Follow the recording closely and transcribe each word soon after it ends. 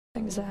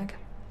Zag.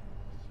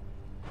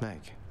 Meg,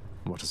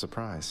 what a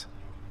surprise.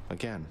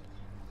 Again.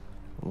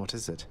 What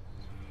is it?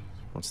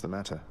 What's the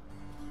matter?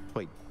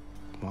 Wait,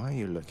 why are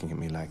you looking at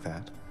me like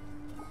that?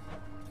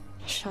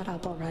 Shut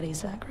up already,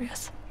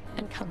 Zagreus,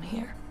 and come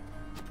here.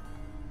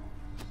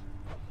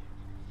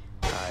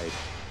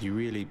 You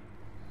really...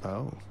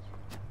 Oh.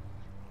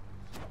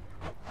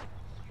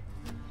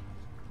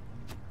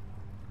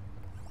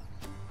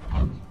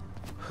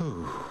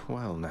 Whew,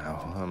 well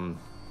now,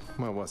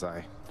 where was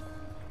I?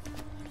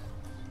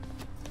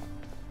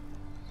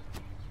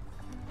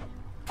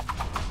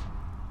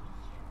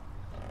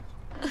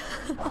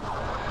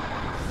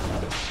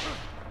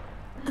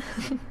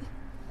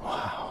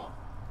 Wow.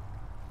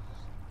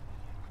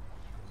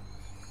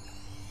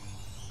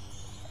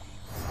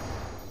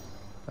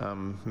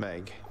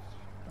 Meg,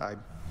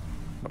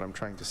 what I'm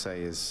trying to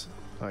say is,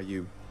 are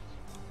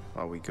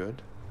we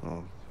good?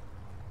 Or...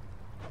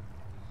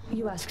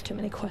 You ask too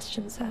many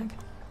questions, Zag.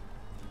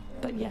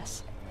 But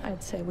yes,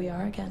 I'd say we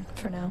are again,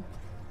 for now.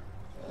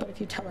 But if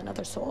you tell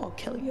another soul, I'll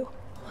kill you.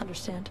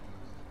 Understand?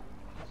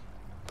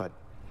 But,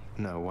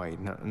 no, wait,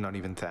 not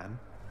even Than?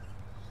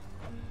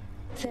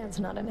 Than's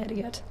not an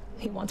idiot.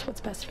 He wants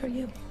what's best for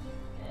you.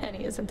 And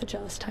he isn't the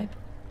jealous type.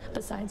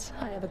 Besides,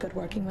 I have a good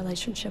working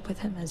relationship with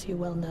him, as you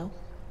well know.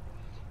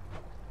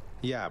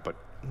 Yeah, but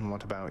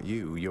what about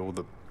you? You're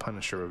the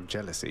punisher of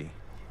jealousy.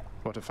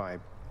 What if I...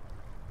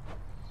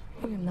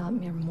 We're not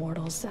mere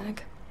mortals,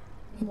 Zag.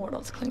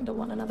 Mortals cling to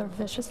one another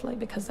viciously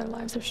because their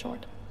lives are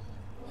short.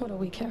 What do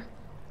we care?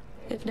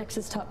 If Nyx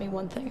has taught me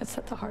one thing, it's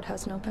that the heart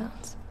has no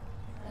bounds.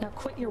 Now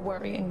quit your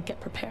worry and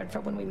get prepared for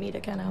when we meet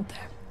again out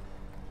there.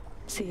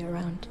 See you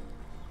around.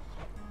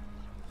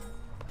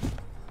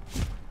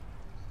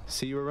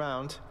 See you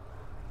around?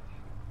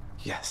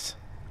 Yes.